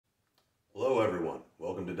Hello everyone,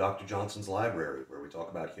 welcome to Dr. Johnson's Library, where we talk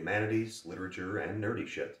about humanities, literature, and nerdy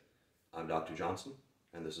shit. I'm Dr. Johnson,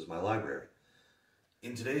 and this is my library.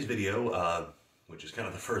 In today's video, which is kind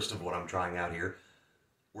of the first of what I'm trying out here,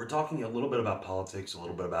 we're talking a little bit about politics, a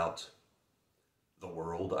little bit about the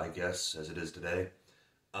world, I guess, as it is today.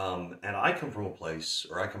 And I come from a place,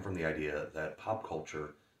 or I come from the idea that pop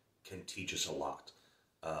culture can teach us a lot.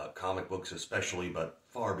 Comic books especially, but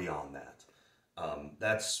far beyond that.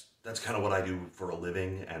 That's kind of what I do for a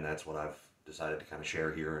living, and that's what I've decided to kind of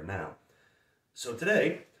share here and now. So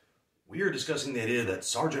today, we are discussing the idea that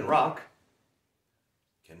Sergeant Rock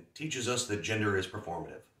teaches us that gender is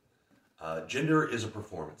performative. Gender is a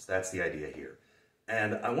performance. That's the idea here.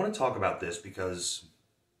 And I want to talk about this because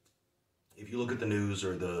if you look at the news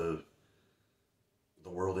or the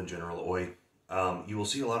world in general, you will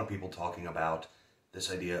see a lot of people talking about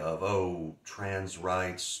this idea of, oh, trans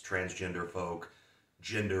rights, transgender folk,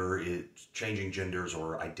 gender is changing genders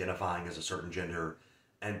or identifying as a certain gender,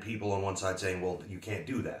 and people on one side saying, well, you can't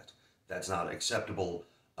do that. That's not acceptable.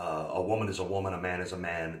 A woman is a woman, a man is a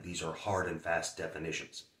man. These are hard and fast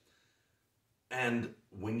definitions. And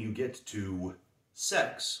when you get to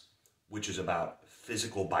sex, which is about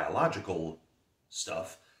physical, biological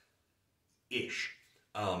stuff-ish,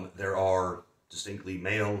 there are distinctly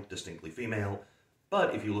male, distinctly female.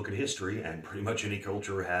 But if you look at history, and pretty much any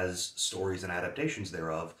culture has stories and adaptations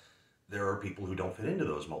thereof, there are people who don't fit into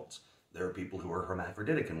those molds. There are people who are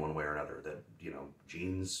hermaphroditic in one way or another, that,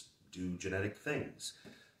 genes do genetic things.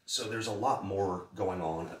 So there's a lot more going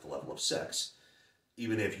on at the level of sex,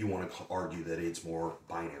 even if you want to argue that it's more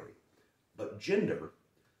binary. But gender,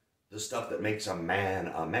 the stuff that makes a man,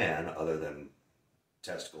 other than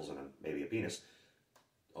testicles and maybe a penis,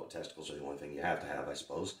 testicles are the only thing you have to have, I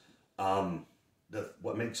suppose,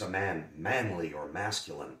 what makes a man manly or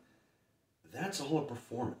masculine, that's all a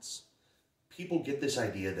performance. People get this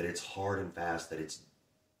idea that it's hard and fast, that it's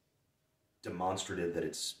demonstrative, that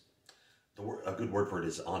it's, a good word for it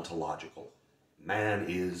is ontological. Man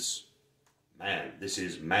is man. This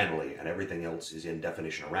is manly, and everything else is in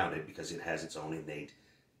definition around it because it has its own innate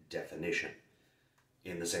definition.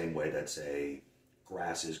 In the same way that, say,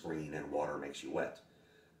 grass is green and water makes you wet.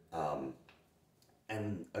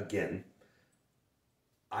 And again,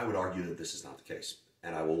 I would argue that this is not the case,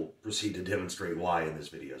 and I will proceed to demonstrate why in this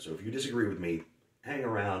video. So if you disagree with me, hang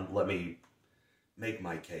around, let me make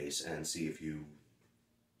my case and see if you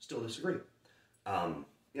still disagree.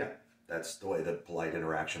 Yeah, that's the way that polite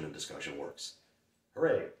interaction and discussion works.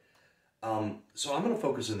 Hooray! So I'm going to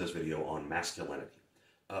focus in this video on masculinity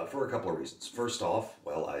for a couple of reasons. First off,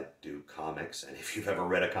 well, I do comics, and if you've ever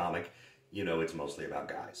read a comic, you know it's mostly about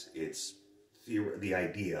guys. It's the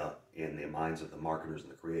idea in the minds of the marketers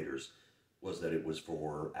and the creators was that it was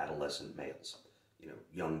for adolescent males,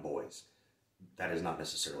 young boys. That is not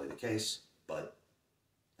necessarily the case, but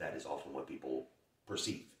that is often what people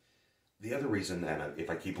perceive. The other reason, and if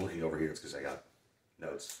I keep looking over here, it's because I got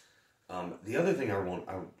notes. The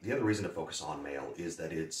other reason to focus on male is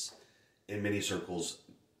that it's, in many circles,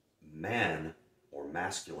 man or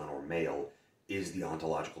masculine or male is the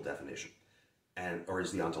ontological definition. Or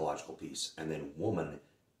is the ontological piece, and then woman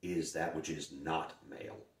is that which is not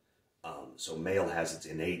male. So male has its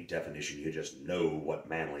innate definition, you just know what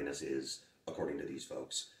manliness is, according to these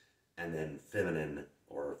folks, and then feminine,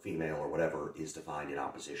 or female, or whatever, is defined in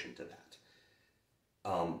opposition to that.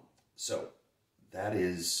 So, that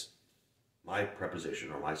is my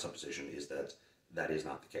preposition, or my supposition, is that that is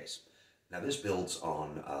not the case. Now this builds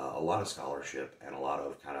on a lot of scholarship, and a lot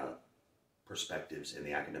of kind of perspectives in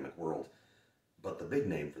the academic world. But the big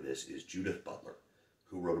name for this is Judith Butler,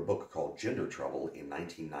 who wrote a book called Gender Trouble in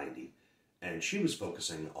 1990, and she was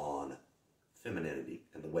focusing on femininity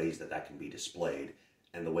and the ways that that can be displayed,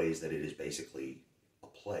 and the ways that it is basically a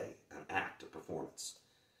play, an act, a performance.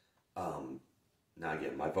 Now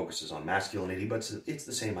again, my focus is on masculinity, but it's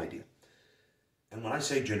the same idea. And when I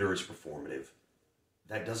say gender is performative,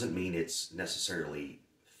 that doesn't mean it's necessarily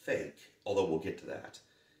fake, although we'll get to that.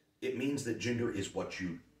 It means that gender is what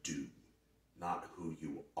you do, not who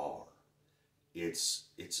you are. It's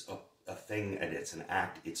a thing, and it's an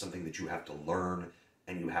act. It's something that you have to learn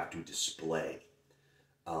and you have to display.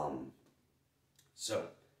 So,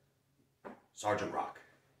 Sergeant Rock.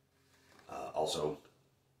 So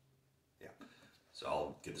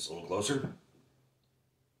I'll get this a little closer.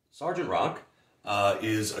 Sergeant Rock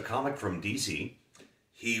is a comic from DC.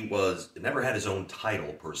 He never had his own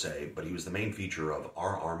title per se, but he was the main feature of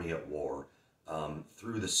Our Army at War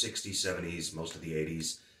through the 60s, 70s, most of the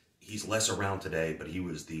 80s. He's less around today, but he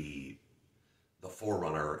was the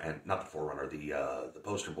forerunner, and not the forerunner, the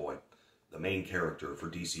poster boy the main character for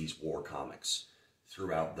DC's war comics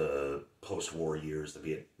throughout the post-war years,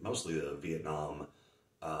 mostly the Vietnam,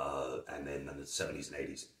 and then in the 70s and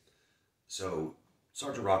 80s. So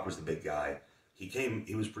Sergeant Rock was the big guy. He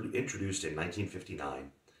was introduced in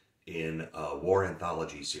 1959 in a war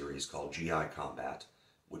anthology series called GI Combat,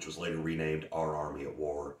 which was later renamed Our Army at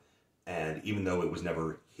War. And even though it was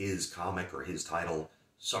never his comic or his title,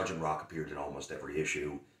 Sergeant Rock appeared in almost every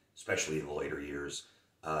issue, especially in the later years.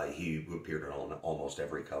 He appeared on almost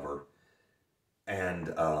every cover.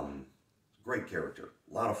 And great character,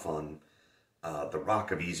 a lot of fun. The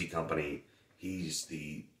Rock of Easy Company, he's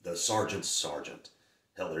the sergeant's sergeant.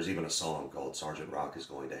 Hell, there's even a song called Sergeant Rock is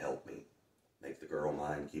Going to Help Me. Make the girl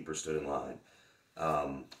mine, keep her stood in line.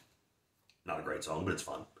 Not a great song, but it's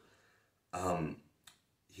fun.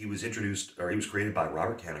 He was created by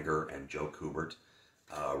Robert Kanigher and Joe Kubert.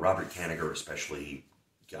 Robert Kanigher especially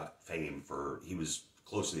got fame he was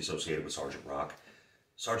closely associated with Sergeant Rock.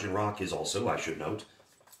 Sergeant Rock is also, I should note,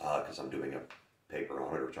 because I'm doing a paper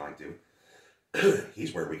on it or trying to,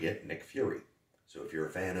 he's where we get Nick Fury. So if you're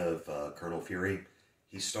a fan of Colonel Fury,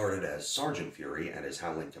 he started as Sergeant Fury and his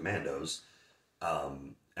Howling Commandos,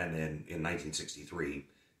 and then in 1963,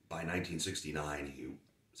 by 1969,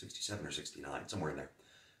 67 or 69, somewhere in there,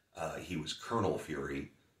 he was Colonel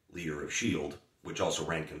Fury, leader of S.H.I.E.L.D., which also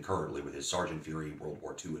ran concurrently with his Sergeant Fury World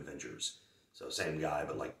War II adventures. So same guy,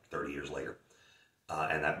 but like 30 years later.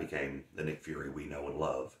 And that became the Nick Fury we know and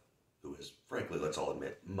love, who is, frankly, let's all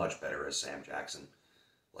admit, much better as Sam Jackson.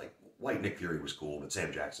 Like, white Nick Fury was cool, but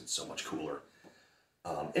Sam Jackson's so much cooler.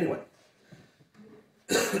 Anyway.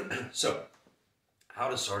 So, how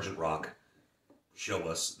does Sergeant Rock show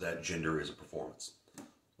us that gender is a performance?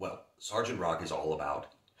 Well, Sergeant Rock is all about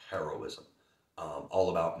heroism. All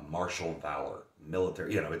about martial valor,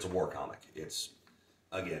 military, it's a war comic. It's,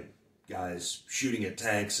 again, guys shooting at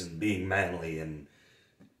tanks and being manly and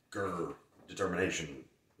determination.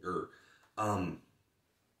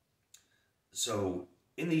 So,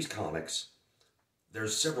 in these comics,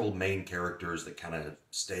 there's several main characters that kind of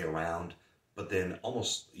stay around, but then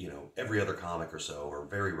almost, every other comic or so, or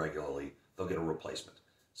very regularly, they'll get a replacement.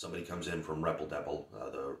 Somebody comes in from Repl Depl,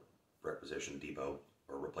 the requisition depot,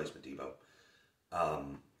 or replacement depot,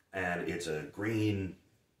 and it's a green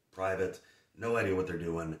private, no idea what they're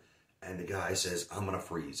doing, and the guy says, I'm going to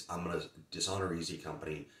freeze, I'm going to dishonor Easy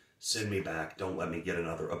Company, send me back, don't let me get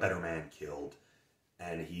a better man killed.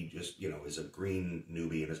 And he just, is a green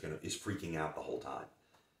newbie and is freaking out the whole time.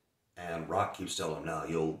 And Rock keeps telling him,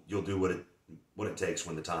 no, you'll do what it takes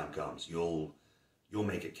when the time comes. You'll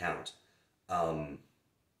make it count. And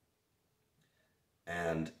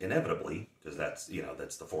inevitably, because that's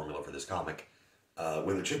the formula for this comic,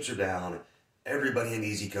 when the chips are down, everybody in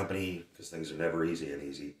Easy Company, because things are never easy and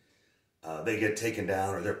easy, they get taken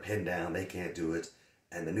down or they're pinned down, they can't do it,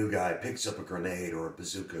 and the new guy picks up a grenade or a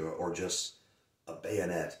bazooka or just a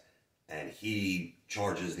bayonet, and he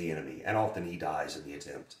charges the enemy, and often he dies in the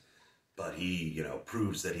attempt, but he,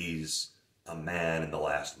 proves that he's a man in the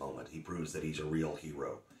last moment. He proves that he's a real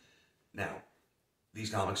hero. Now, these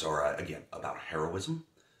comics are, again, about heroism,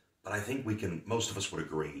 but I think most of us would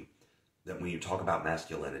agree that when you talk about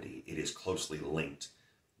masculinity, it is closely linked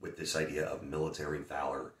with this idea of military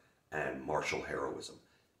valor and martial heroism.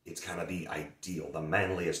 It's kind of the ideal. The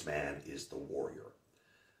manliest man is the warrior.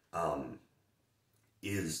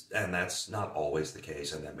 And that's not always the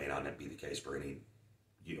case, and that may not be the case for any,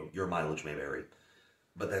 your mileage may vary,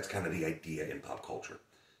 but that's kind of the idea in pop culture.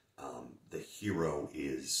 The hero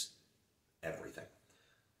is everything.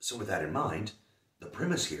 So with that in mind, the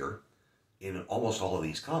premise here in almost all of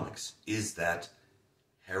these comics is that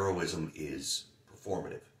heroism is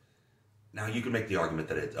performative. Now, you can make the argument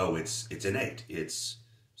that it's innate. It's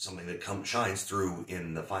something that shines through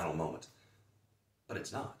in the final moment. But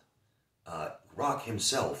it's not. Rock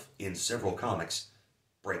himself, in several comics,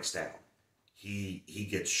 breaks down. He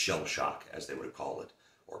gets shell shock, as they would call it,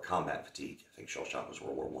 or combat fatigue. I think shell shock was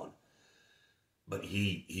World War I. But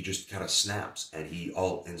he just kind of snaps, and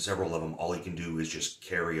in several of them, all he can do is just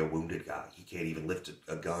carry a wounded guy. He can't even lift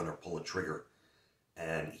a gun or pull a trigger.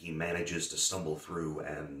 And he manages to stumble through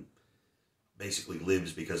and basically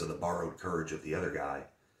lives because of the borrowed courage of the other guy.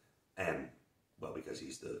 And, well, because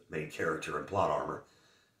he's the main character in plot armor.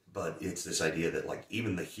 But it's this idea that, like,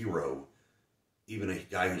 even the hero, even a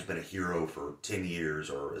guy who's been a hero for 10 years,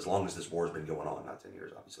 or as long as this war's been going on, not 10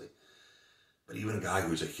 years, obviously, but even a guy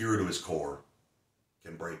who's a hero to his core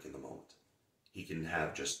can break in the moment. He can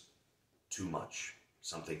have just too much.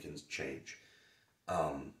 Something can change.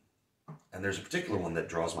 And there's a particular one that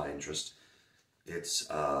draws my interest. It's,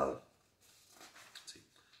 let's see,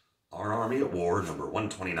 Our Army at War, number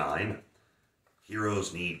 129,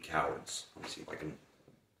 Heroes need cowards. Let me see if I can.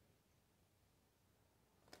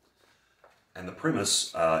 And the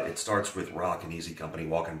premise, it starts with Rock and Easy Company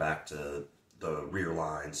walking back to the rear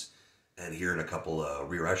lines and hearing a couple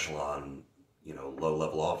of rear echelon,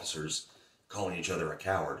 low-level officers calling each other a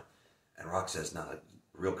coward. And Rock says, "No,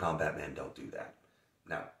 real combat men don't do that."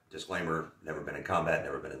 Now, disclaimer, never been in combat,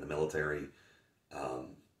 never been in the military,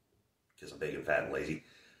 because I'm big and fat and lazy.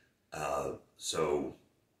 So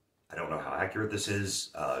I don't know how accurate this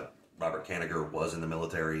is. Robert Kanigher was in the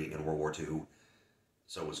military in World War II.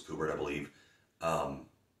 So was Kubert, I believe.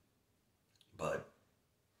 But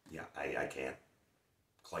yeah, I can't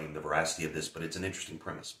claim the veracity of this, but it's an interesting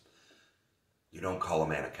premise. You don't call a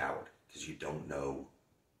man a coward because you don't know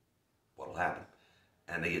what'll happen.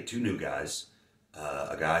 And they get two new guys.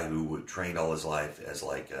 A guy who trained all his life as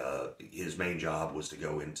his main job was to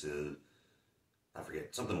go into, I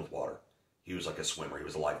forget, something with water. He was like a swimmer. He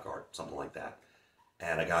was a lifeguard, something like that.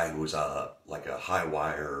 And a guy who was like a high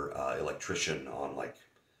wire electrician on like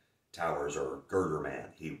towers, or girder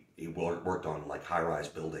man. He worked on like high rise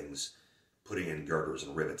buildings, putting in girders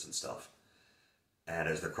and rivets and stuff. And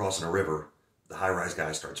as they're crossing a river, the high rise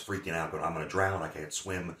guy starts freaking out, going, "I'm going to drown. I can't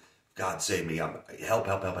swim. God save me. Help, help,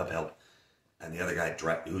 help, help, help." And the other guy,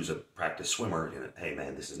 who's a practiced swimmer, "Hey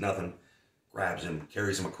man, this is nothing," grabs him,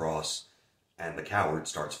 carries him across, and the coward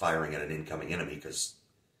starts firing at an incoming enemy because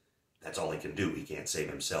that's all he can do. He can't save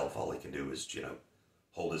himself. All he can do is,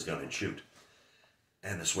 hold his gun and shoot.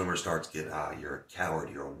 And the swimmer starts getting, "You're a coward,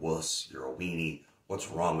 you're a wuss, you're a weenie. What's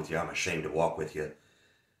wrong with you? I'm ashamed to walk with you."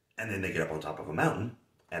 And then they get up on top of a mountain,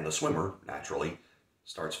 and the swimmer, naturally,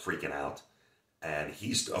 starts freaking out. And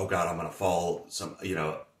he's, "Oh God, I'm going to fall."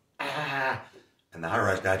 And the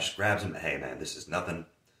high-rise guy just grabs him. "Hey man, this is nothing.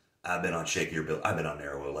 I've been on shakier build. I've been on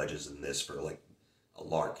narrower ledges than this for like a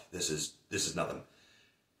lark. This is nothing."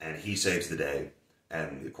 And he saves the day.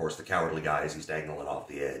 And of course, the cowardly guy, as he's dangling off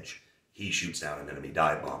the edge, he shoots down an enemy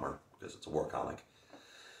dive bomber because it's a war comic.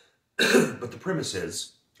 But the premise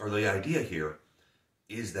is, or the idea here,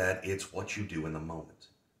 is that it's what you do in the moment.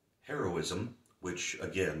 Heroism, which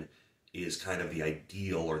again is kind of the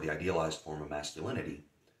ideal or the idealized form of masculinity,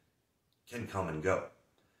 can come and go.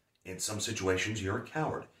 In some situations, you're a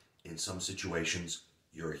coward. In some situations,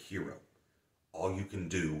 you're a hero. All you can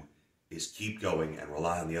do is keep going and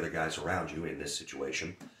rely on the other guys around you in this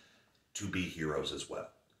situation to be heroes as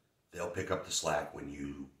well. They'll pick up the slack when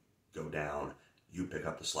you go down. You pick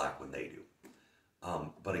up the slack when they do.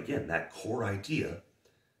 But again, that core idea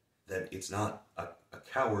that it's not a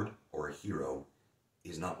coward or a hero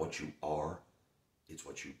is not what you are, it's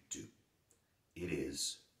what you do. It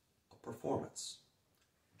is a performance.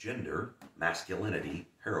 Gender, masculinity,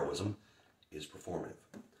 heroism is performative.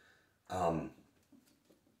 And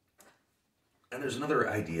there's another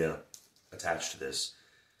idea attached to this.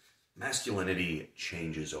 Masculinity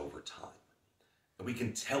changes over time. And we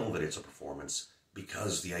can tell that it's a performance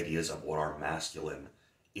because the ideas of what are masculine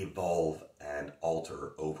evolve and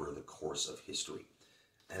alter over the course of history.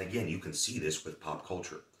 And again, you can see this with pop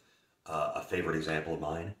culture. A favorite example of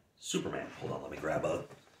mine, Superman. Hold on, let me grab a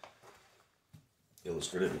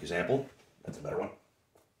illustrative example. That's a better one.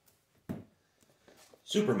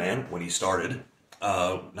 Superman, when he started,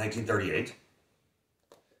 1938,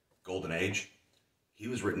 Golden Age, he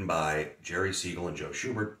was written by Jerry Siegel and Joe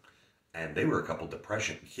Schubert, and they were a couple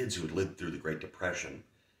kids who had lived through the Great Depression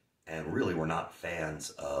and really were not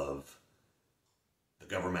fans of the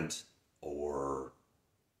government or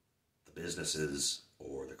the businesses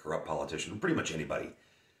or the corrupt politician, pretty much anybody.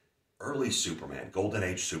 Early Superman, Golden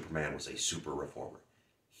Age Superman, was a super reformer.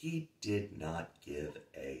 He did not give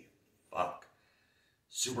a fuck.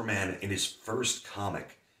 Superman, in his first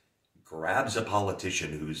comic, grabs a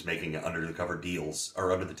politician who's making under the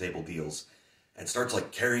table deals, and starts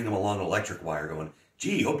like carrying him along an electric wire, going,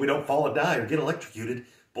 "Gee, hope we don't fall and die or get electrocuted.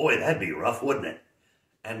 Boy, that'd be rough, wouldn't it?"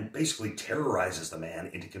 And basically terrorizes the man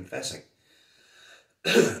into confessing.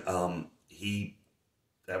 He,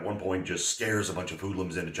 at one point, just scares a bunch of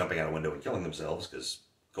hoodlums into jumping out a window and killing themselves, because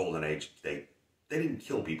Golden Age, they didn't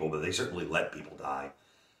kill people, but they certainly let people die.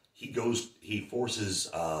 He forces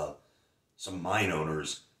some mine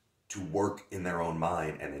owners to work in their own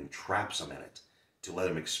mine and then traps them in it to let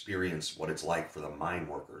them experience what it's like for the mine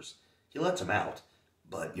workers. He lets them out,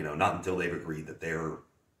 but not until they've agreed that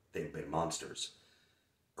they've been monsters.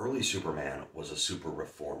 Early Superman was a super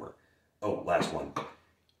reformer. Oh, last one.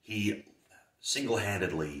 He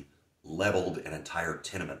single-handedly leveled an entire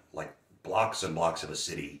tenement, like blocks and blocks of a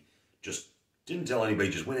city. Just didn't tell anybody,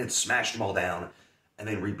 just went in, smashed them all down, and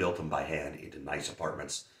then rebuilt them by hand into nice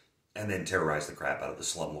apartments, and then terrorized the crap out of the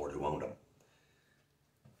slumlord who owned them.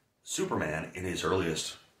 Superman, in his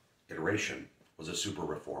earliest iteration, was a super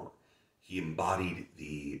reformer. He embodied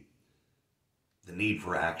the need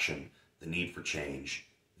for action, the need for change,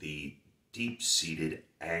 the deep-seated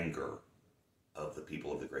anger of the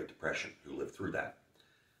people of the Great Depression who lived through that.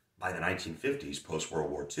 By the 1950s,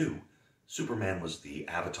 post-World War II, Superman was the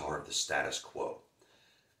avatar of the status quo.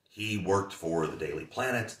 He worked for the Daily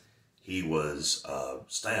Planet. He was a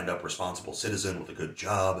stand-up, responsible citizen with a good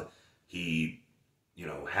job. He,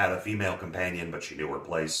 had a female companion, but she knew her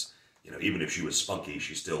place. Even if she was spunky,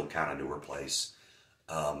 she still kind of knew her place.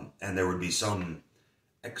 And there would be some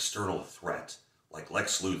external threat, like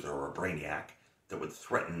Lex Luthor or Brainiac, that would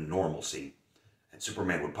threaten normalcy. And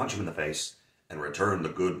Superman would punch him in the face and return the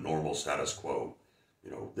good, normal status quo.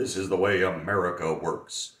 This is the way America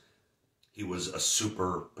works. He was a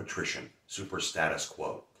super patrician, super status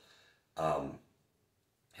quo.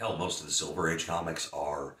 Hell, most of the Silver Age comics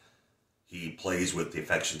are, he plays with the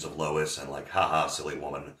affections of Lois and like, haha, silly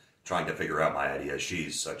woman, trying to figure out my ideas.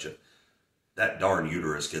 She's such a, that darn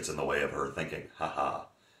uterus gets in the way of her thinking, haha.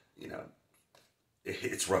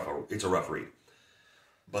 It's rough. It's a rough read.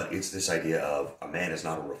 But it's this idea of a man is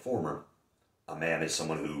not a reformer. A man is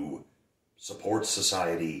someone who supports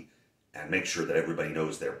society and makes sure that everybody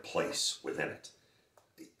knows their place within it.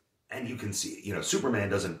 And you can see, Superman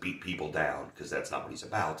doesn't beat people down because that's not what he's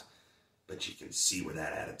about, but you can see where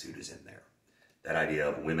that attitude is in there. That idea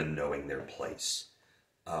of women knowing their place.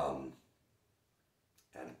 And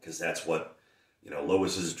because that's what,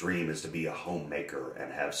 Lois's dream is to be a homemaker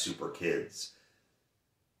and have super kids.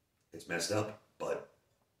 It's messed up, but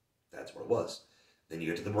that's what it was. Then you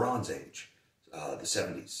get to the Bronze Age, the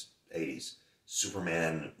 70s, 80s.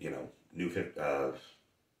 Superman,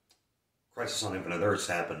 Crisis on Infinite Earths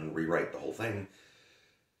happened, rewrite the whole thing.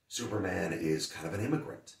 Superman is kind of an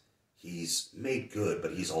immigrant. He's made good,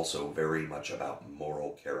 but he's also very much about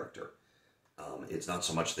moral character. It's not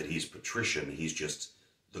so much that he's patrician, he's just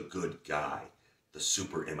the good guy, the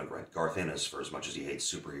super immigrant. Garth Ennis, for as much as he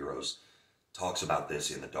hates superheroes, talks about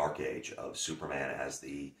this in the Dark Age of Superman as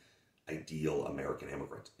the ideal American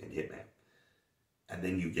immigrant in Hitman. And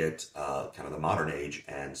then you get kind of the modern age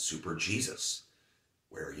and Super Jesus,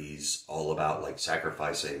 where he's all about like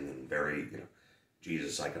sacrificing and very,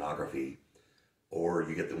 Jesus iconography. Or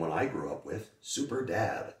you get the one I grew up with, Super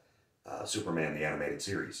Dad, Superman the Animated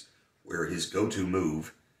Series, where his go-to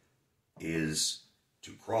move is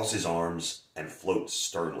to cross his arms and float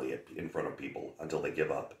sternly in front of people until they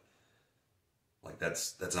give up. Like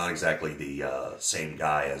that's not exactly the same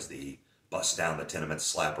guy as the bust down the tenements,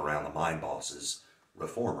 slap around the mine bosses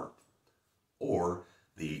reformer, or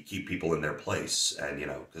the keep people in their place. And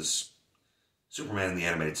because Superman in the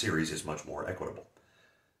Animated Series is much more equitable.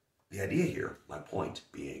 The idea here, my point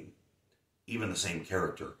being, even the same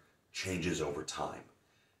character changes over time.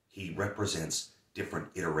 He represents different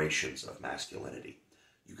iterations of masculinity.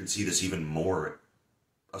 You can see this even more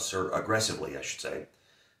aggressively, I should say,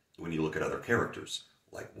 when you look at other characters,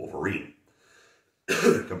 like Wolverine.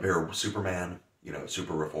 Compare Superman,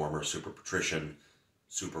 super reformer, super patrician,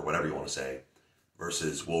 super whatever you want to say,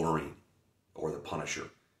 versus Wolverine, or the Punisher.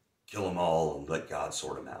 Kill them all and let God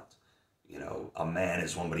sort them out. A man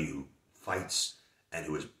is somebody who fights and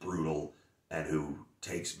who is brutal and who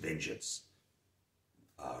takes vengeance.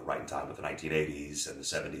 Right in time with the 1980s and the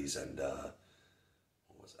 70s and,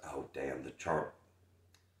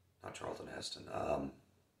 not Charlton Heston,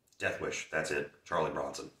 Death Wish, that's it, Charlie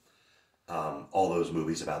Bronson. All those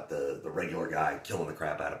movies about the regular guy killing the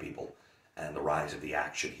crap out of people and the rise of the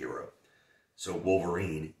action hero. So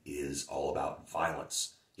Wolverine is all about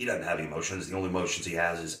violence. He doesn't have emotions. The only emotions he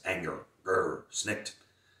has is anger, grr, snicked.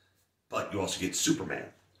 But you also get Superman,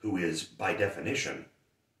 who is, by definition,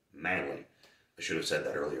 manly. I should have said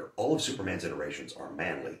that earlier. All of Superman's iterations are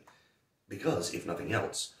manly because, if nothing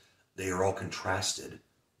else, they are all contrasted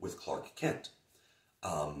with Clark Kent.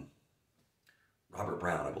 Robert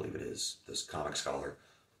Brown, I believe it is, this comic scholar,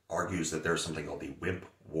 argues that there's something called the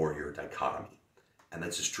wimp-warrior dichotomy. And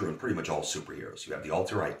this is true in pretty much all superheroes. You have the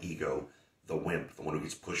alter ego, the wimp, the one who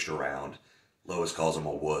gets pushed around. Lois calls him a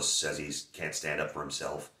wuss, says he can't stand up for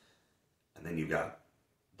himself. And then you've got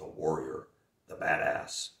the warrior, the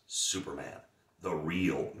badass, Superman, the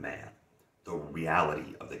real man, the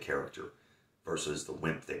reality of the character versus the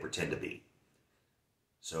wimp they pretend to be.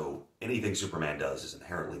 So anything Superman does is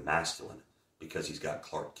inherently masculine because he's got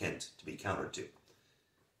Clark Kent to be countered to.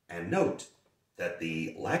 And note that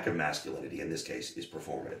the lack of masculinity in this case is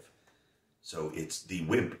performative. So it's the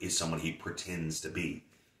wimp is someone he pretends to be.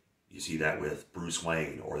 You see that with Bruce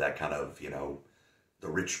Wayne or that kind of, the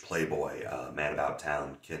rich playboy, man about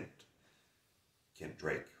town, Kent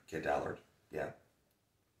Allard. Yeah.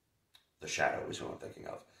 The Shadow is who I'm thinking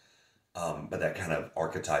of. But that kind of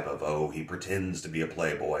archetype of, oh, he pretends to be a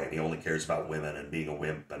playboy and he only cares about women and being a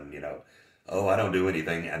wimp and, oh, I don't do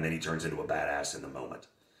anything, and then he turns into a badass in the moment.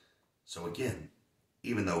 So again,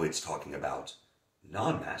 even though it's talking about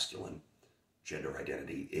non-masculine gender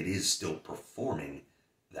identity, it is still performing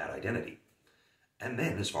that identity. And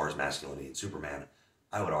then, as far as masculinity in Superman,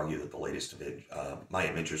 I would argue that the latest My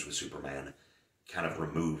Adventures with Superman kind of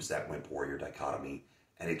removes that wimp warrior dichotomy,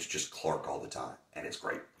 and it's just Clark all the time, and it's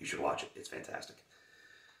great. You should watch it. It's fantastic.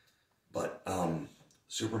 But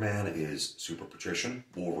Superman is super patrician.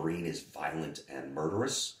 Wolverine is violent and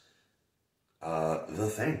murderous. The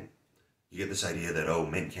Thing. You get this idea that, oh,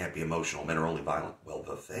 men can't be emotional, men are only violent. Well,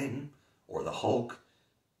 The Thing, or the Hulk,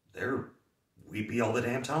 they're weepy all the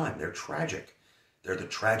damn time. They're tragic. They're the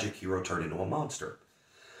tragic hero turned into a monster.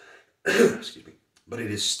 Excuse me. But it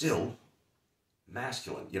is still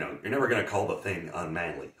masculine. You're never going to call The Thing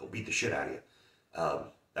unmanly. He'll beat the shit out of you.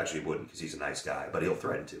 Actually, he wouldn't, because he's a nice guy, but he'll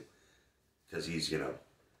threaten to. Because he's,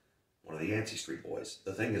 one of the Yancey Street boys.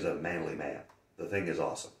 The Thing is a manly man. The Thing is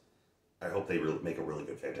awesome. I hope they make a really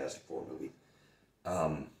good Fantastic Four movie.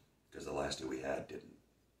 Because the last two we had didn't.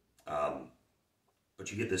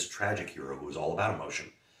 But you get this tragic hero who is all about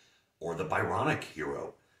emotion. Or the Byronic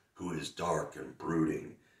hero who is dark and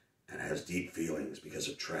brooding and has deep feelings because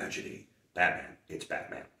of tragedy. Batman. It's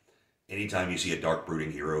Batman. Anytime you see a dark,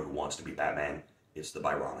 brooding hero who wants to be Batman, it's the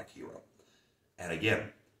Byronic hero. And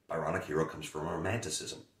again, Byronic hero comes from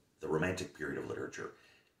Romanticism, the Romantic period of literature.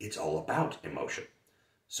 It's all about emotion.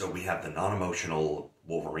 So we have the non-emotional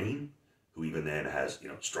Wolverine, who even then has,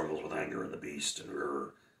 struggles with anger and the Beast,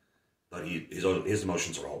 but his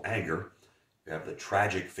emotions are all anger. You have the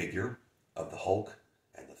tragic figure of the Hulk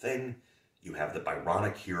and the Thing. You have the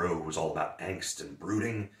Byronic hero who's all about angst and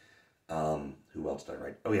brooding. Who else did I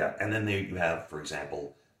write? Oh yeah, and then you have, for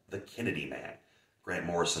example, the Kennedy Man. Grant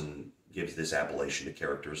Morrison gives this appellation to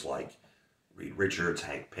characters like Reed Richards,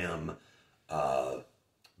 Hank Pym,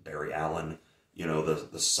 Barry Allen.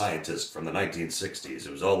 The scientist from the 1960s.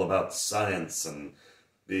 It was all about science and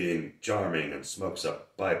being charming and smokes a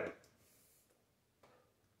pipe.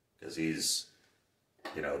 Because he's,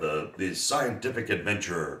 the scientific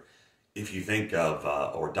adventurer. If you think of,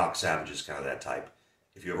 or Doc Savage is kind of that type.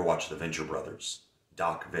 If you ever watch the Venture Brothers,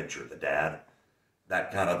 Doc Venture, the dad,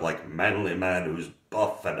 that kind of like manly man who's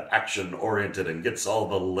buff and action-oriented and gets all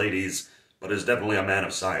the ladies, but is definitely a man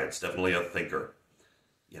of science, definitely a thinker.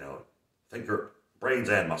 Thinker, brains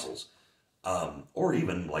and muscles. Or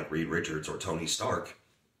even like Reed Richards or Tony Stark,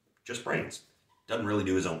 just brains. Doesn't really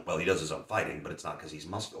do his own, well, he does his own fighting, but it's not because he's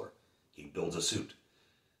muscular. He builds a suit.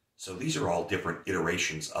 So these are all different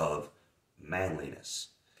iterations of manliness.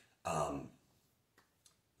 The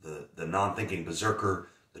non-thinking berserker,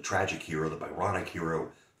 the tragic hero, the Byronic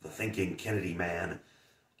hero, the thinking Kennedy man,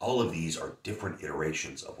 all of these are different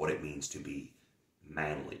iterations of what it means to be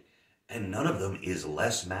manly. And none of them is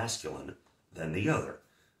less masculine than the other.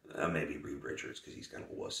 Maybe Reed Richards, because he's kind of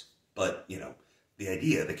a wuss. But, the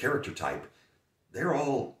idea, the character type, they're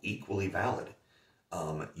all equally valid.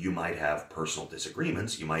 You might have personal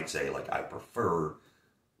disagreements. You might say, I prefer,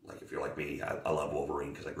 if you're like me, I love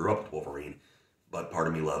Wolverine because I grew up with Wolverine. But part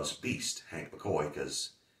of me loves Beast, Hank McCoy, because,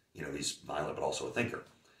 he's violent but also a thinker.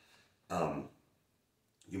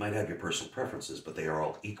 You might have your personal preferences, but they are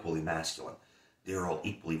all equally masculine. They are all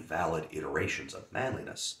equally valid iterations of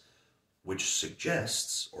manliness, which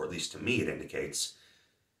suggests, or at least to me it indicates,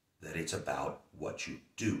 that it's about what you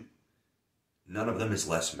do. None of them is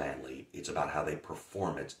less manly. It's about how they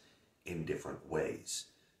perform it in different ways.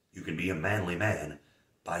 You can be a manly man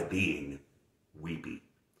by being weepy.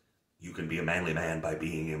 You can be a manly man by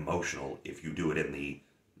being emotional if you do it in the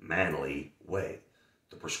manly way,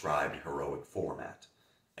 the prescribed heroic format.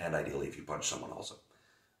 And ideally if you punch someone also.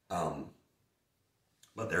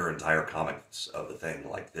 But there are entire comics of The Thing,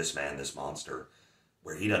 like This Man, This Monster,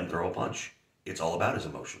 where he doesn't throw a punch. It's all about his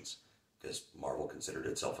emotions, because Marvel considered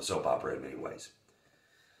itself a soap opera in many ways.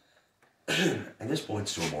 And this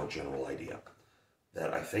points to a more general idea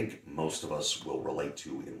that I think most of us will relate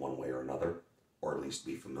to in one way or another, or at least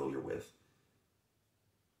be familiar with,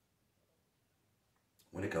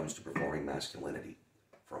 when it comes to performing masculinity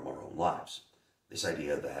from our own lives. This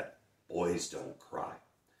idea that boys don't cry.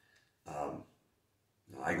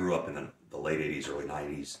 I grew up in the late 80s, early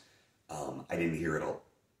 90s. I didn't hear it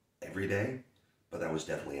every day, but that was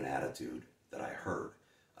definitely an attitude that I heard.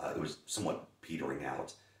 It was somewhat petering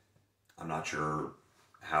out. I'm not sure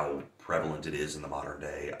how prevalent it is in the modern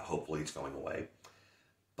day. Hopefully it's going away.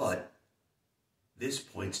 But this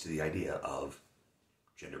points to the idea of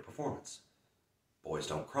gender performance. Boys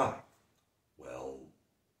don't cry. Well,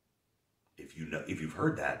 if you've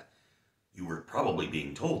heard that, you were probably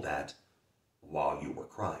being told that while you were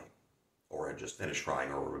crying, or had just finished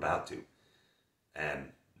crying, or were about to. And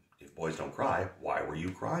if boys don't cry, why were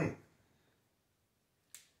you crying?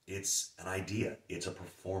 It's an idea. It's a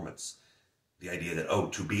performance. The idea that, oh,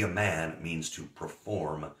 to be a man means to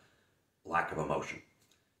perform lack of emotion.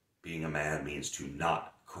 Being a man means to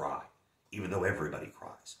not cry, even though everybody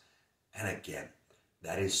cries. And again,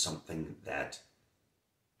 that is something that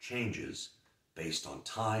changes based on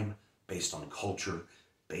time, based on culture,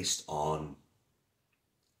 based on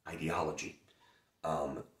ideology.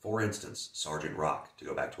 For instance, Sergeant Rock, to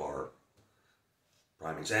go back to our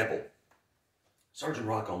prime example, Sergeant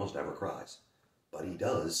Rock almost never cries, but he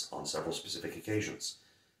does on several specific occasions.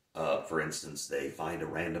 For instance, they find a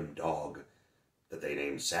random dog that they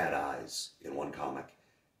named Sad Eyes in one comic,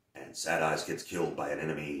 and Sad Eyes gets killed by an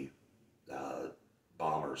enemy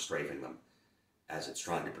bomber strafing them as it's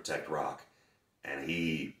trying to protect Rock, and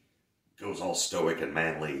he goes all stoic and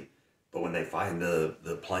manly, but when they find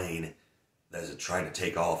the plane as it's trying to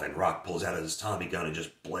take off, and Rock pulls out his Tommy gun and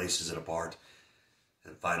just blazes it apart,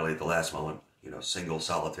 and finally at the last moment, single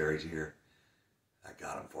solitary tear, I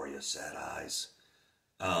got him for you, Sad Eyes.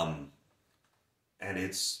 And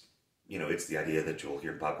it's the idea that you'll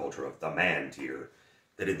hear in pop culture of the man tier.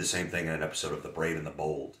 They did the same thing in an episode of The Brave and the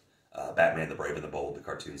Bold, Batman the Brave and the Bold, the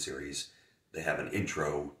cartoon series. They have an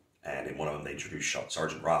intro, and in one of them they introduce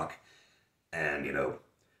Sergeant Rock, and,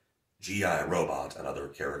 G.I. Robot, another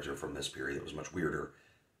character from this period that was much weirder,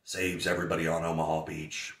 saves everybody on Omaha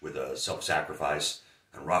Beach with a self-sacrifice,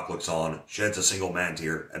 and Rock looks on, sheds a single man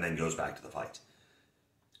tear, and then goes back to the fight.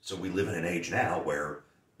 So we live in an age now where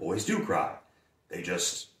boys do cry. They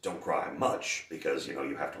just don't cry much because,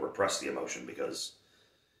 you have to repress the emotion because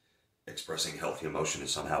expressing healthy emotion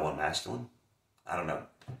is somehow unmasculine. I don't know.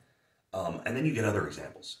 And then you get other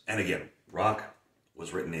examples. And again, Rock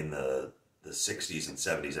was written in the 60s and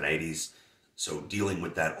 70s and 80s, so dealing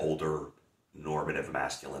with that older normative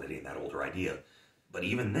masculinity and that older idea. But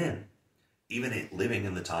even then, living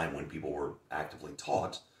in the time when people were actively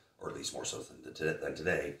taught, or at least more so than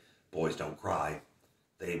today, boys don't cry,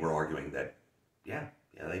 they were arguing that, yeah,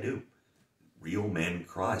 they do. Real men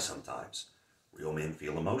cry sometimes. Real men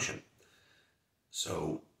feel emotion.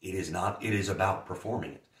 So it is about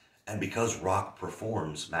performing it. And because Rock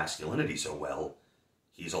performs masculinity so well,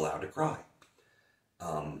 he's allowed to cry.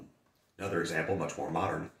 Another example, much more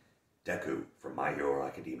modern, Deku from My Hero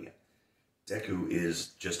Academia. Deku is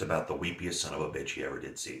just about the weepiest son of a bitch you ever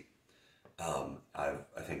did see. I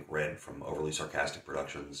think Red from Overly Sarcastic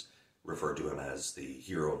Productions referred to him as the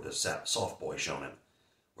hero of the soft boy shonen,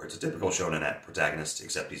 where it's a typical shonen protagonist,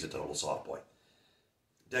 except he's a total soft boy.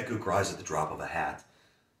 Deku cries at the drop of a hat,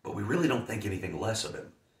 but we really don't think anything less of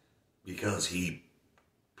him, because he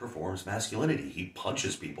performs masculinity. He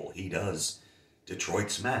punches people. He does Detroit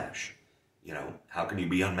Smash. How can you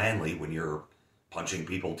be unmanly when you're punching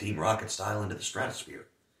people Team Rocket style into the stratosphere?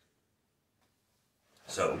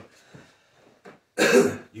 So,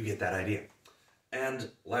 you get that idea. And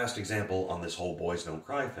last example on this whole boys don't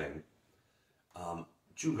cry thing,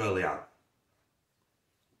 Zhuge Liang. A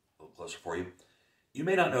little closer for you. You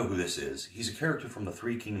may not know who this is. He's a character from the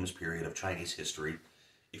Three Kingdoms period of Chinese history.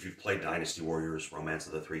 If you've played Dynasty Warriors, Romance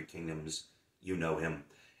of the Three Kingdoms, you know him.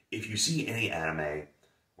 If you see any anime,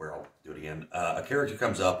 where I'll do it again, a character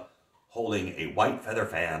comes up holding a white feather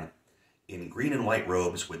fan in green and white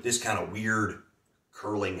robes with this kind of weird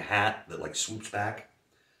curling hat that swoops back.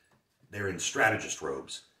 They're in strategist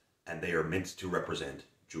robes, and they are meant to represent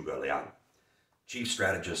Zhuge Liang, chief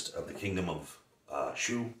strategist of the kingdom of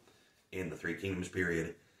Shu in the Three Kingdoms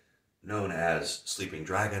period, known as Sleeping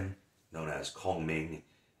Dragon, known as Kong Ming,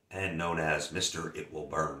 and known as Mr. It Will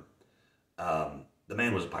Burn. The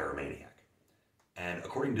man was a pyromaniac. And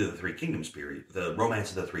according to the Three Kingdoms period, the Romance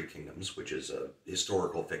of the Three Kingdoms, which is a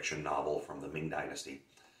historical fiction novel from the Ming Dynasty,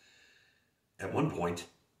 at one point,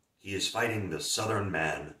 he is fighting the Southern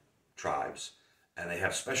Man tribes, and they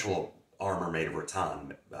have special armor made of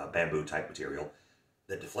rattan, bamboo-type material,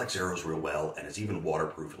 that deflects arrows real well, and is even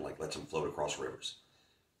waterproof and lets them float across rivers.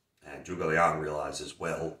 And Zhuge Liang realizes,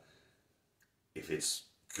 well, if it's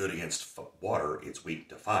good against water, it's weak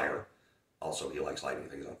to fire. Also, he likes lighting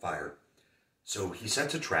things on fire. So he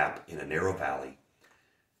sets a trap in a narrow valley,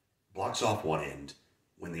 blocks off one end.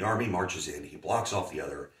 When the army marches in, he blocks off the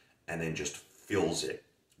other, and then just fills it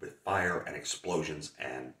with fire and explosions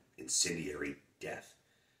and incendiary death.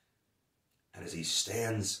 And as he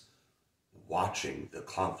stands watching the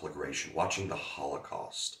conflagration, watching the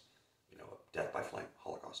Holocaust, death by flame,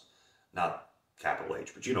 Holocaust, not capital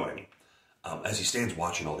H, but you know what I mean. As he stands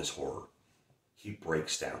watching all this horror, he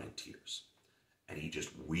breaks down in tears. and he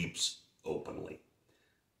just weeps openly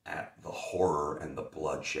at the horror and the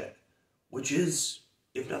bloodshed, which is,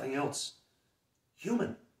 if nothing else,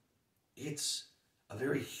 human. It's a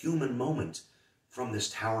very human moment from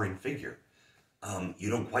this towering figure. You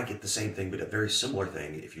don't quite get the same thing, but a very similar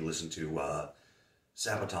thing if you listen to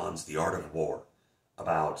Sabaton's The Art of War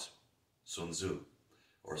about Sun Tzu,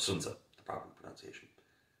 or Sun Tzu, the proper pronunciation.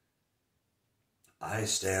 I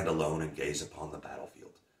stand alone and gaze upon the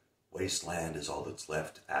battlefield. Wasteland is all that's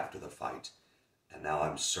left after the fight, and now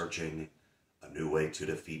I'm searching a new way to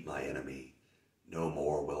defeat my enemy. No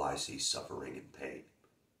more will I see suffering and pain.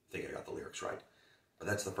 I think I got the lyrics right. But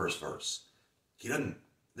that's the first verse.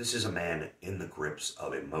 This is a man in the grips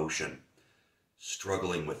of emotion,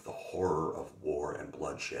 struggling with the horror of war and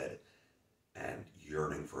bloodshed, and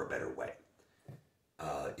yearning for a better way.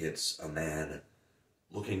 It's a man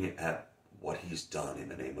looking at what he's done in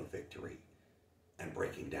the name of victory and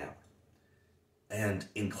breaking down. And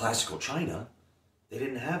in classical China, they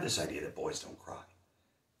didn't have this idea that boys don't cry.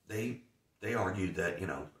 They argued that,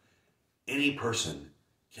 any person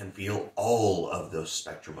can feel all of the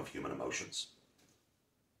spectrum of human emotions.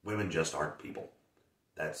 Women just aren't people.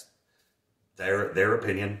 That's their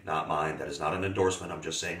opinion, not mine. That is not an endorsement. I'm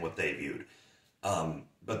just saying what they viewed.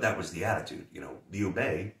 But that was the attitude. Liu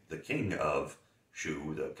Bei, the king of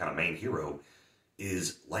Shu, the kind of main hero,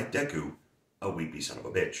 is, like Deku, a weepy son of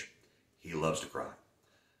a bitch. He loves to cry.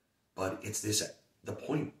 But it's the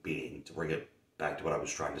point being, to bring it back to what I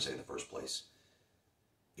was trying to say in the first place,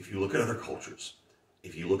 if you look at other cultures,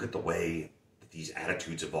 if you look at the way that these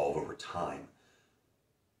attitudes evolve over time,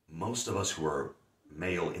 most of us who are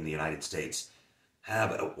male in the United States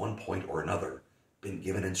have, at one point or another, been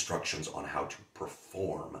given instructions on how to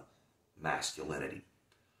perform masculinity.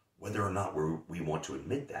 Whether or not we want to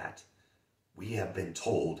admit that, we have been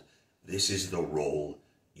told this is the role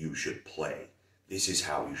you should play. This is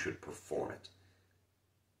how you should perform it.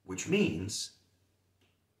 Which means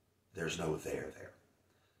there's no there.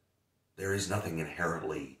 There is nothing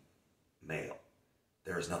inherently male.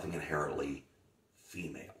 There is nothing inherently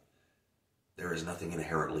female. There is nothing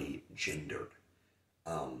inherently gendered.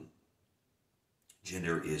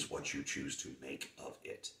 Gender is what you choose to make of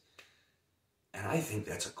it. And I think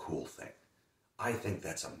that's a cool thing. I think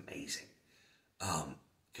that's amazing.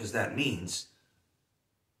 Because that means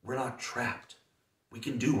we're not trapped. We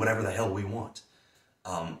can do whatever the hell we want.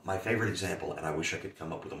 My favorite example, and I wish I could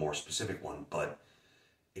come up with a more specific one, but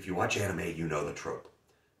if you watch anime, you know the trope.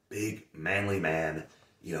 Big, manly man,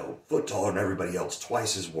 foot taller than everybody else,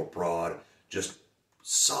 twice as broad, just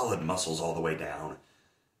solid muscles all the way down,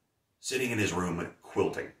 sitting in his room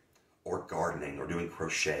quilting, or gardening, or doing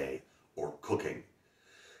crochet, or cooking.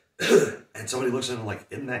 And somebody looks at him like,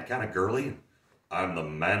 isn't that kind of girly? I'm the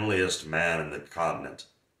manliest man in the continent.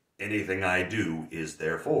 Anything I do is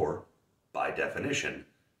therefore, by definition,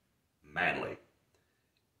 manly.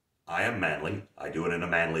 I am manly. I do it in a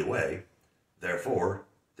manly way. Therefore,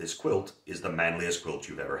 this quilt is the manliest quilt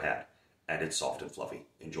you've ever had. And it's soft and fluffy.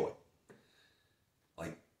 Enjoy.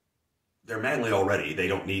 They're manly already. They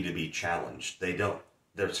don't need to be challenged.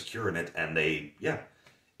 They're secure in it, and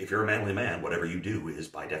if you're a manly man, whatever you do is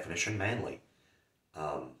by definition manly.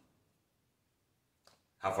 How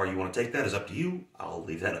far you want to take that is up to you. I'll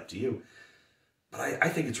leave that up to you. But I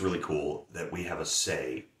think it's really cool that we have a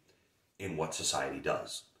say in what society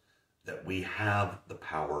does. That we have the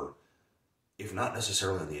power, if not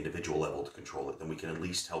necessarily on the individual level to control it, then we can at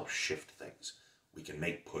least help shift things. We can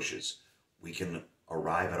make pushes. We can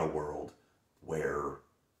arrive at a world where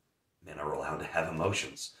men are allowed to have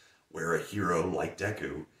emotions, where a hero like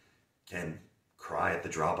Deku can cry at the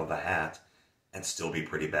drop of a hat and still be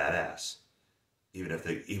pretty badass.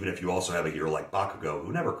 Even if you also have a hero like Bakugo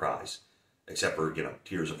who never cries, except for,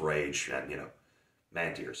 tears of rage and,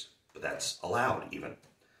 man tears. But that's allowed even.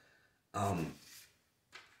 And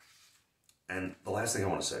the last thing I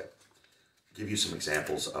want to say, give you some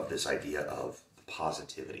examples of this idea of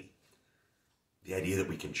positivity. The idea that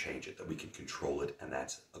we can change it, that we can control it, and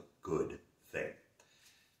that's a good thing.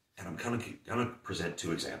 And I'm going to present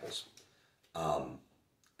two examples.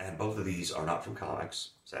 And both of these are not from comics,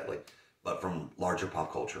 sadly, but from larger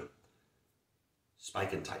pop culture.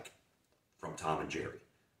 Spike and Tyke from Tom and Jerry.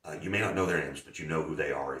 You may not know their names, but you know who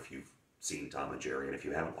they are if you've seen Tom and Jerry. And if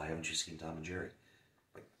you haven't, why haven't you seen Tom and Jerry?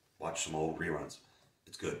 Watch some old reruns.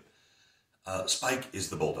 It's good. Spike is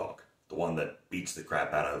the bulldog, the one that beats the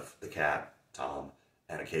crap out of the cat, Tom,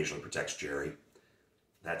 and occasionally protects Jerry.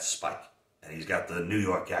 That's Spike. And he's got the New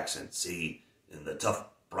York accent. See, in the tough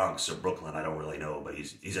Bronx or Brooklyn, I don't really know, but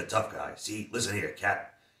he's a tough guy. See, listen here,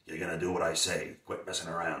 cat. You're going to do what I say. Quit messing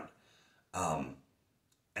around.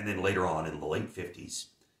 And And then later on in the late 50s,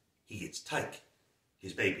 he gets Tyke,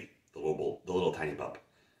 his baby, the little tiny pup.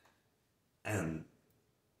 And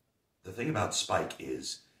the thing about Spike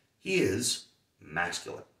is, he is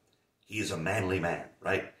masculine. He is a manly man,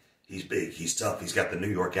 right? He's big, he's tough, he's got the New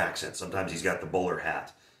York accent. Sometimes he's got the bowler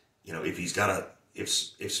hat. You know, if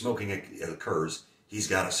smoking occurs, he's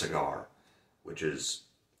got a cigar, which is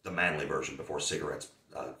the manly version before cigarettes,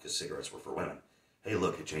 because cigarettes were for women. Hey,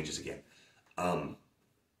 look, it changes again.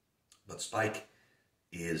 But Spike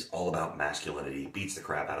is all about masculinity, beats the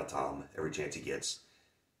crap out of Tom every chance he gets.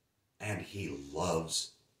 And he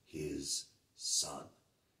loves his son.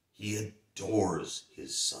 He adores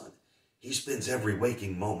his son. He spends every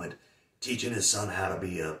waking moment teaching his son how to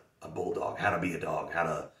be a bulldog, how to be a dog, how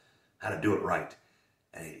to do it right.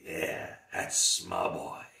 And yeah, that's my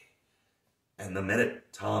boy. And the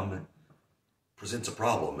minute Tom presents a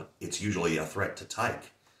problem, it's usually a threat to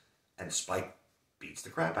Tyke. And Spike beats the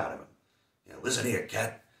crap out of him. You know, listen here,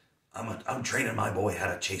 cat. I'm training my boy how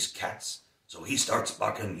to chase cats. So he starts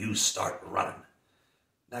bucking, you start running.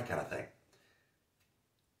 That kind of thing.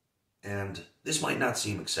 And this might not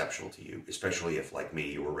seem exceptional to you, especially if, like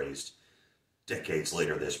me, you were raised decades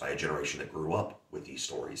later this by a generation that grew up with these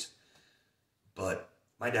stories. But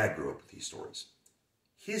my dad grew up with these stories.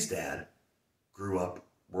 His dad grew up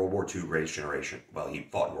World War II, greatest generation. Well, he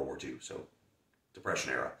fought in World War II, so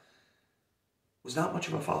Depression era. Was not much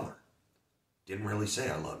of a father. Didn't really say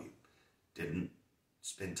I love you. Didn't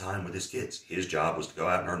spend time with his kids. His job was to go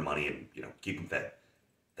out and earn money and, keep them fed.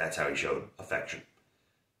 That's how he showed affection.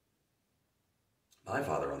 My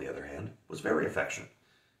father, on the other hand, was very affectionate.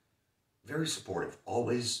 Very supportive.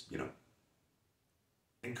 Always,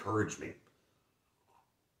 encouraged me.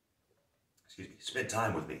 Spent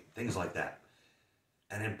time with me. Things like that.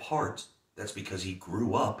 And in part, that's because he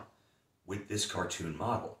grew up with this cartoon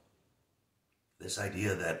model. This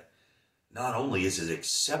idea that not only is it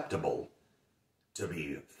acceptable to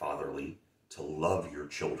be fatherly, to love your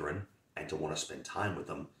children, and to want to spend time with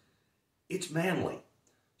them, it's manly.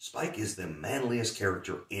 Spike is the manliest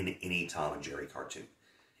character in any Tom and Jerry cartoon.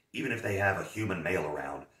 Even if they have a human male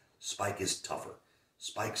around, Spike is tougher.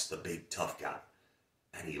 Spike's the big tough guy,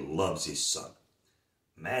 and he loves his son.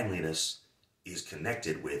 Manliness is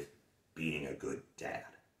connected with being a good dad.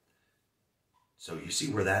 So you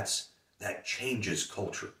see where that changes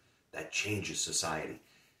culture, that changes society.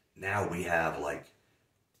 Now we have like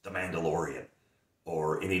The Mandalorian,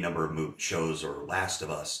 or any number of shows, or Last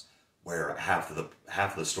of Us, where half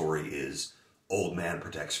of the story is old man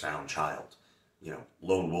protects found child.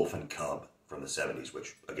 Lone Wolf and Cub from the 70s,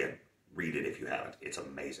 which, again, read it if you haven't. It's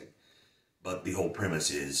amazing. But the whole premise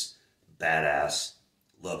is badass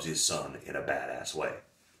loves his son in a badass way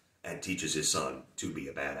and teaches his son to be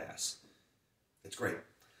a badass. It's great.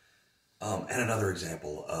 And another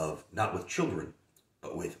example of, not with children,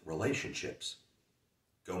 but with relationships,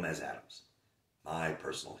 Gomez Addams, my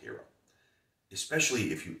personal hero.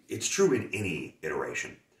 Especially it's true in any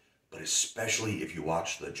iteration, but especially if you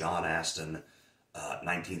watch the John Aston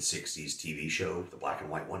 1960s TV show, the black and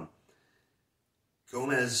white one.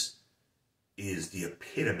 Gomez is the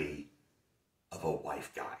epitome of a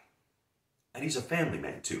wife guy. And he's a family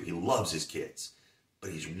man too. He loves his kids,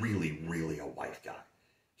 but he's really, really a wife guy.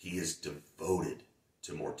 He is devoted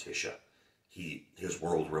to Morticia. His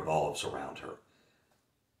world revolves around her.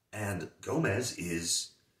 And Gomez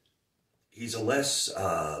he's a less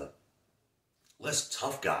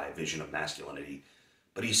tough guy vision of masculinity,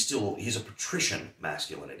 but he's a patrician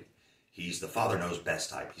masculinity. He's the father knows best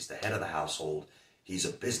type. He's the head of the household. He's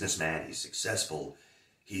a businessman. He's successful.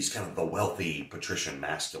 He's kind of the wealthy patrician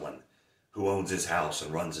masculine who owns his house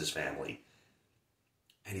and runs his family.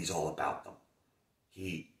 And he's all about them.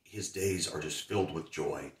 His days are just filled with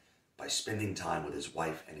joy by spending time with his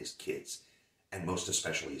wife and his kids, and most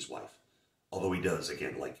especially his wife. Although he does,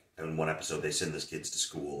 again, like in one episode, they send his kids to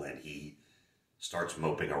school and he starts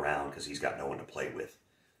moping around because he's got no one to play with.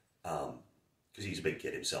 Because he's a big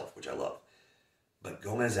kid himself, which I love. But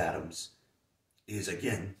Gomez Addams is,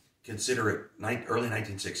 again, consider it early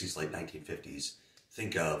 1960s, late 1950s.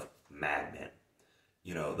 Think of Mad Men.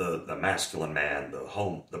 The masculine man,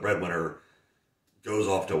 the breadwinner, goes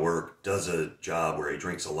off to work, does a job where he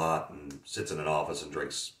drinks a lot and sits in an office and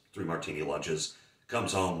drinks 3 martini lunches,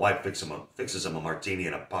 comes home, wife fixes him a martini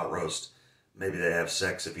and a pot roast. Maybe they have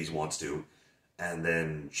sex if he wants to, and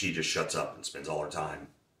then she just shuts up and spends all her time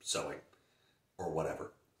sewing or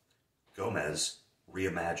whatever. Gomez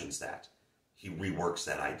reimagines that. He reworks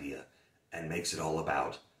that idea and makes it all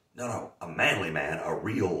about, a manly man, a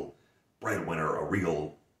real breadwinner, a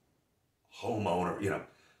real homeowner,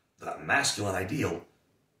 the masculine ideal,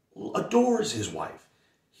 adores his wife.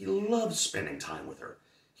 He loves spending time with her.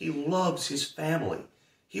 He loves his family.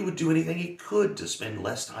 He would do anything he could to spend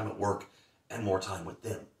less time at work and more time with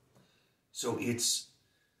them. So it's,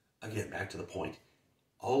 again, back to the point,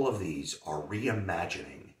 all of these are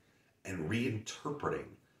reimagining and reinterpreting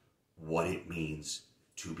what it means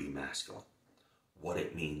to be masculine, what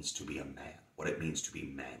it means to be a man, what it means to be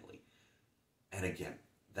manly. And again,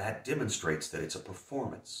 that demonstrates that it's a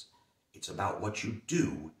performance. It's about what you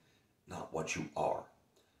do, not what you are.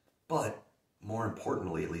 But more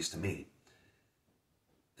importantly, at least to me,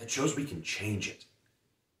 that shows we can change it.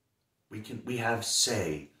 We have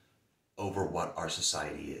say over what our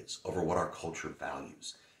society is, over what our culture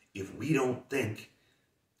values. If we don't think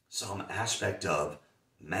some aspect of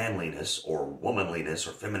manliness or womanliness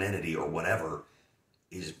or femininity or whatever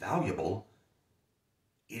is valuable,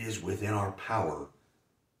 it is within our power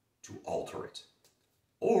to alter it.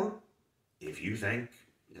 Or if you think,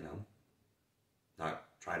 not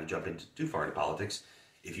trying to jump into too far into politics,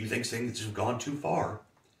 if you think things have gone too far,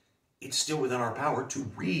 it's still within our power to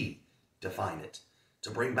redefine it,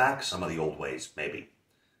 to bring back some of the old ways, maybe.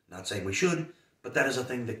 Not saying we should, but that is a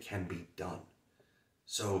thing that can be done.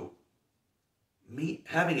 So,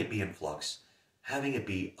 having it be in flux, having it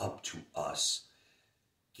be up to us,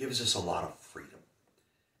 gives us a lot of freedom.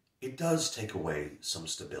 It does take away some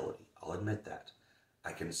stability, I'll admit that.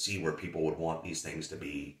 I can see where people would want these things to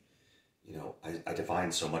be, I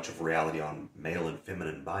define so much of reality on male and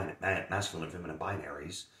feminine, masculine and feminine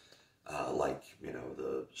binaries, like,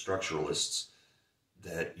 the structuralists,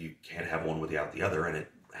 that you can't have one without the other, and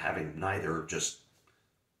having neither just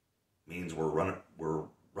means we're running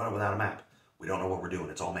without a map. We don't know what we're doing.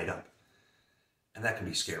 It's all made up. And that can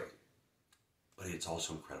be scary. But it's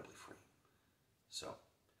also incredibly free. So,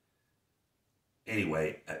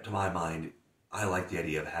 anyway, to my mind, I like the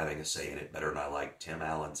idea of having a say in it better than I like Tim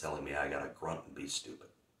Allen telling me I gotta grunt and be stupid.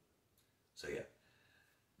 So yeah,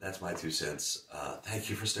 that's my 2 cents. Thank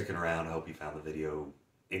you for sticking around. I hope you found the video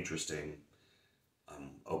interesting.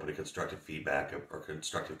 I'm open to constructive feedback or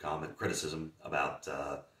constructive comment, criticism about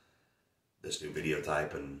this new video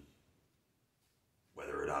type and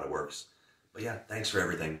whether or not it works. But yeah, thanks for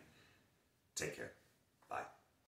everything. Take care.